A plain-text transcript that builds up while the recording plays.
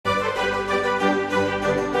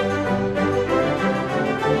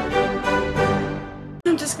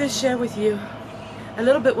just going to share with you a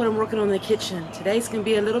little bit what I'm working on in the kitchen. Today's going to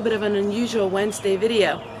be a little bit of an unusual Wednesday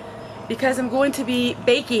video because I'm going to be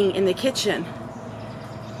baking in the kitchen.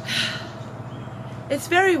 It's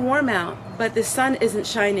very warm out, but the sun isn't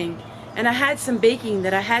shining, and I had some baking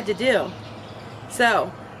that I had to do.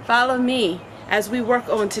 So follow me as we work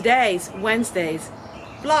on today's Wednesday's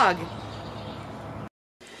vlog.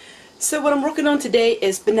 So what I'm working on today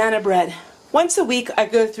is banana bread. Once a week I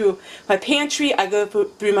go through my pantry, I go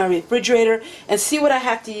through my refrigerator and see what I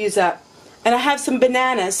have to use up. And I have some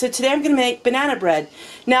bananas, so today I'm going to make banana bread.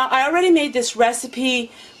 Now I already made this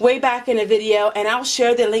recipe way back in a video, and I'll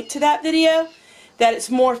share the link to that video that it's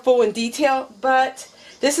more full in detail, but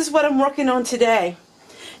this is what I'm working on today.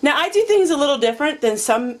 Now I do things a little different than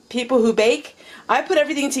some people who bake. I put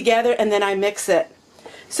everything together and then I mix it.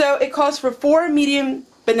 So it calls for 4 medium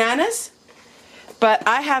bananas, but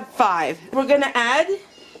I have 5. We're going to add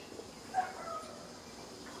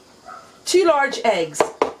 2 large eggs.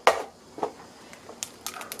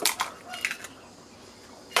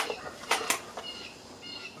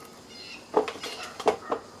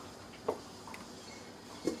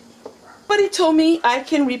 Somebody told me I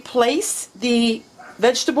can replace the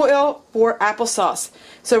vegetable oil for applesauce.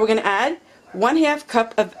 So we're going to add 1/2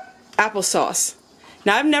 cup of applesauce.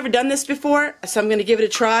 Now I've never done this before, so I'm going to give it a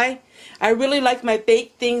try. I really like my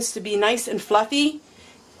baked things to be nice and fluffy,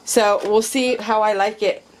 so we'll see how I like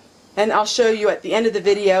it, and I'll show you at the end of the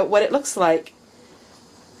video what it looks like.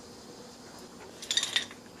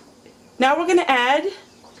 Now we're going to add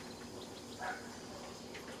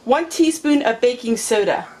 1 teaspoon of baking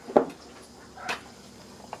soda,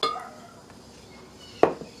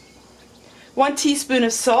 1 teaspoon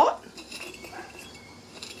of salt,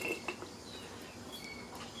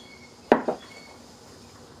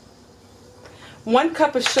 1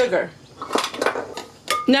 cup of sugar.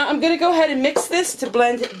 Now I'm going to go ahead and mix this to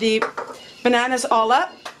blend the bananas all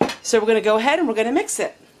up. So we're going to go ahead and we're going to mix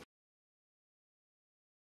it.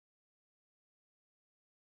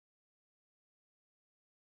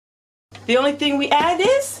 The only thing we add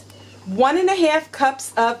is 1½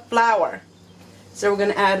 cups of flour. So we're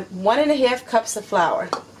going to add 1½ cups of flour.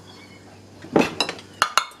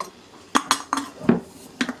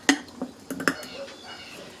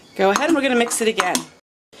 Go ahead and we're going to mix it again.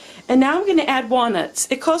 And now I'm going to add walnuts.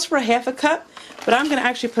 It calls for 1/2 cup, but I'm going to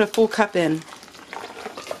actually put a full cup in.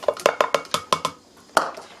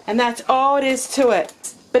 And that's all it is to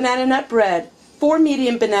it. Banana nut bread, 4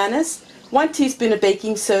 medium bananas, 1 teaspoon of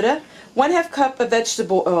baking soda, 1/2 cup of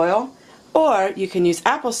vegetable oil, or you can use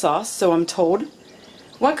applesauce, so I'm told,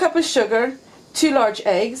 1 cup of sugar, 2 large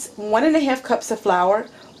eggs, 1½ cups of flour,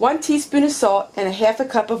 1 teaspoon of salt, and 1/2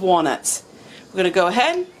 cup of walnuts. We're going to go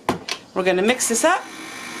ahead, we're going to mix this up,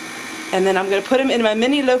 and then I'm going to put them in my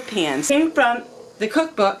mini loaf pans. Came from the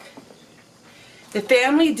cookbook, the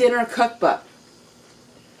Family Dinner Cookbook.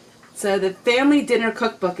 So the Family Dinner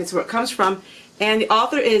Cookbook is where it comes from, and the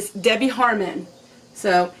author is Debbie Harmon.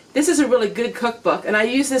 So this is a really good cookbook, and I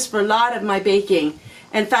use this for a lot of my baking.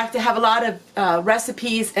 In fact, I have a lot of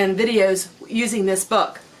recipes and videos using this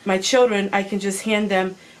book. My children, I can just hand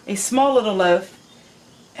them a small little loaf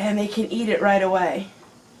and they can eat it right away.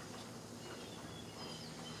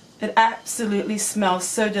 It absolutely smells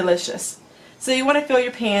so delicious. So you want to fill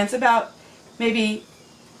your pans about maybe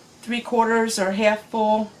 3/4 or half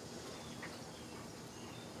full.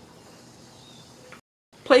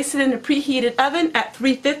 Place it in a preheated oven at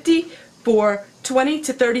 350 for 20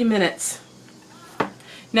 to 30 minutes.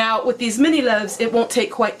 Now with these mini loaves, it won't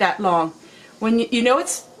take quite that long. When you know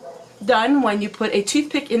it's done when you put a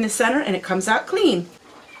toothpick in the center and it comes out clean.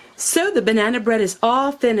 So the banana bread is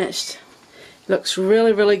all finished. Looks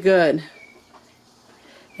really, really good.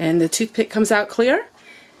 And the toothpick comes out clear.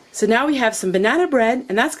 So now we have some banana bread,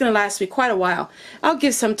 and that's going to last me quite a while. I'll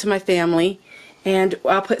give some to my family, and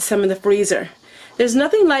I'll put some in the freezer. There's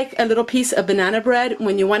nothing like a little piece of banana bread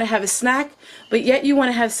when you want to have a snack, but yet you want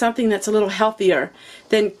to have something that's a little healthier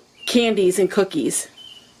than candies and cookies.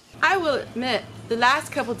 I will admit, the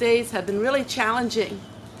last couple days have been really challenging.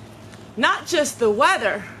 Not just the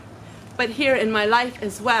weather, but here in my life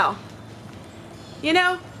as well. You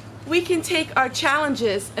know, we can take our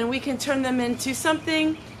challenges and we can turn them into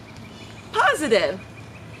something positive.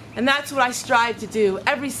 And that's what I strive to do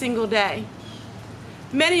every single day.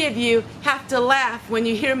 Many of you have to laugh when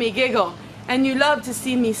you hear me giggle, and you love to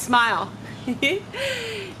see me smile.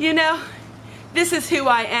 You know, this is who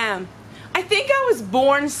I am. I think I was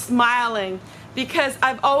born smiling because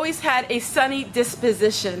I've always had a sunny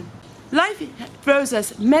disposition. Life throws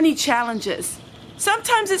us many challenges.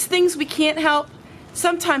 Sometimes it's things we can't help,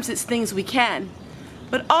 sometimes it's things we can.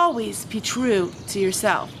 but always be true to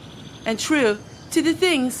yourself and true to the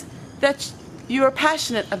things that you are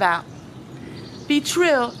passionate about. Be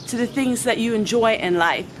true to the things that you enjoy in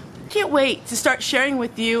life. Can't wait to start sharing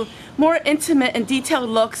with you more intimate and detailed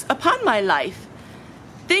looks upon my life.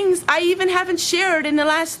 Things I even haven't shared in the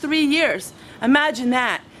last 3 years. Imagine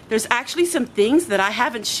that. There's actually some things that I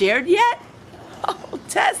haven't shared yet. Oh,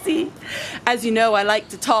 Tessie. As you know, I like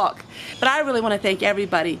to talk, but I really want to thank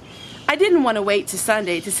everybody. I didn't want to wait to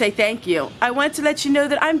Sunday to say thank you. I wanted to let you know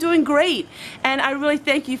that I'm doing great, and I really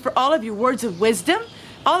thank you for all of your words of wisdom,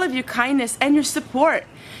 all of your kindness, and your support.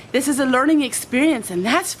 This is a learning experience, and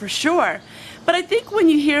that's for sure. But I think when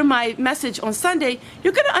you hear my message on Sunday,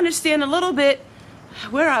 you're going to understand a little bit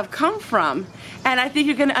where I've come from, and I think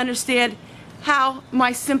you're going to understand how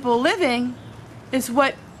my simple living is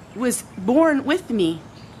what was born with me.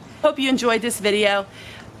 Hope you enjoyed this video,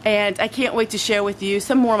 and I can't wait to share with you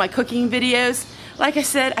some more of my cooking videos. Like I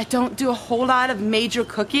said, I don't do a whole lot of major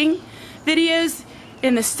cooking videos.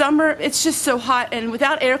 In the summer, it's just so hot, and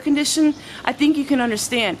without air conditioning, I think you can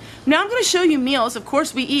understand. Now I'm going to show you meals. Of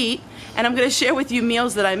course we eat, and I'm going to share with you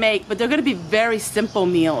meals that I make, but they're going to be very simple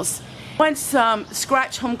meals. Want some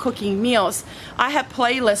scratch home cooking meals? I have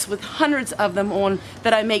playlists with hundreds of them on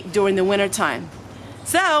that I make during the winter time.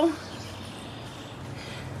 So,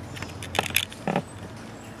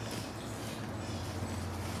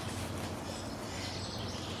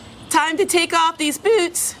 time to take off these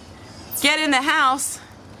boots, get in the house,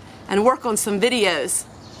 and work on some videos.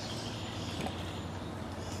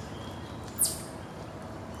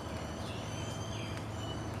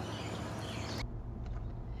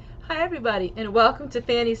 Hi everybody, and welcome to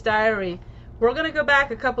Fanny's Diary. We're going to go back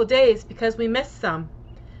a couple days because we missed some.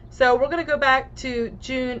 So we're going to go back to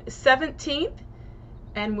June 17th,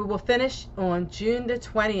 and we will finish on June the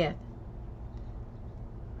 20th.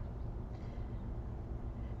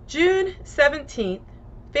 June 17th,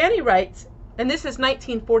 Fanny writes, and this is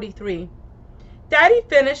 1943, Daddy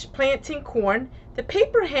finished planting corn. The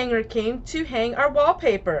paper hanger came to hang our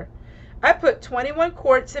wallpaper. I put 21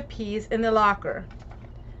 quarts of peas in the locker.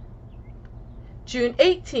 June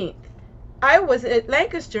 18th, I was at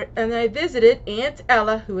Lancaster and I visited Aunt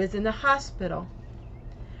Ella, who is in the hospital.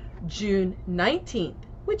 June 19th,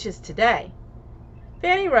 which is today,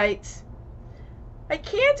 Fanny writes, I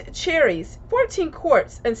canned cherries, 14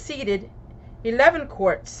 quarts, and seeded 11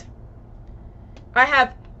 quarts. I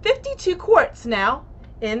have 52 quarts now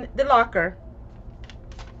in the locker.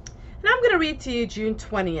 And I'm going to read to you June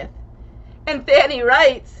 20th. And Fanny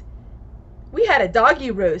writes, we had a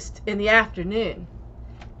doggy roast in the afternoon.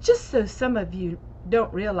 Just so some of you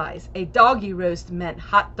don't realize, a doggy roast meant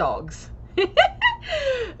hot dogs.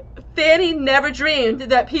 Fanny never dreamed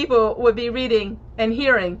that people would be reading and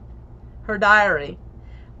hearing her diary.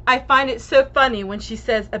 I find it so funny when she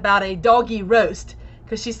says about a doggy roast,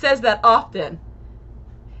 because she says that often.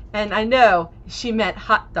 And I know she meant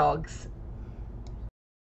hot dogs.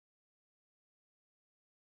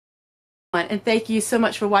 And thank you so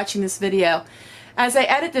much for watching this video. As I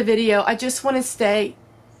edit the video, I just want to say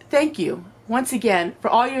thank you once again for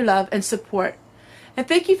all your love and support. And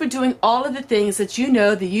thank you for doing all of the things that you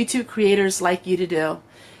know the YouTube creators like you to do.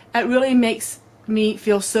 It really makes me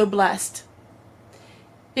feel so blessed.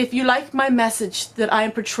 If you like my message that I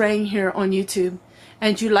am portraying here on YouTube,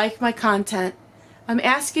 and you like my content, I'm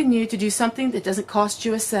asking you to do something that doesn't cost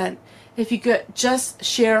you a cent. If you could just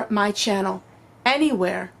share my channel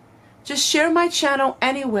anywhere. Just share my channel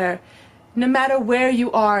anywhere, no matter where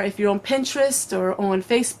you are, if you're on Pinterest or on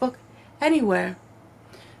Facebook, anywhere.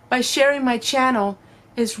 By sharing my channel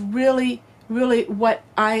is really, really what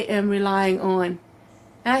I am relying on.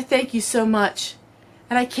 And I thank you so much.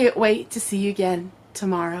 And I can't wait to see you again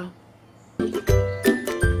tomorrow.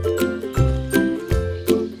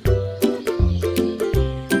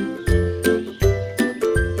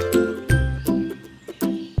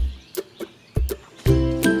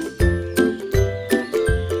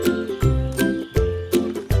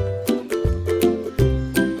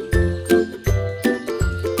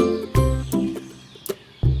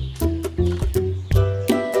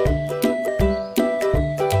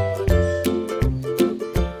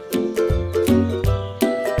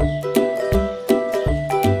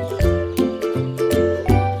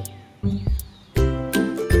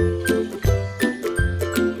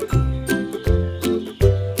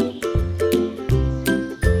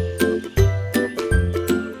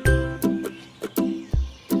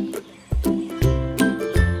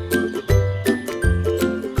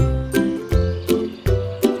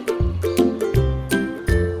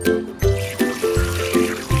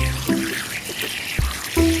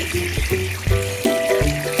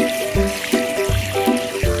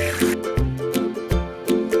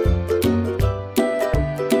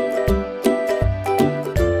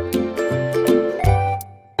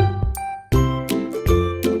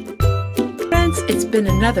 friends, it's been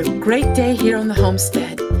another great day here on the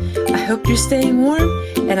homestead. I hope you're staying warm,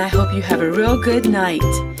 and I hope you have a real good night.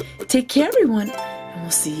 Take care, everyone, and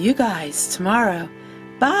we'll see you guys tomorrow.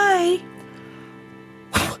 Bye!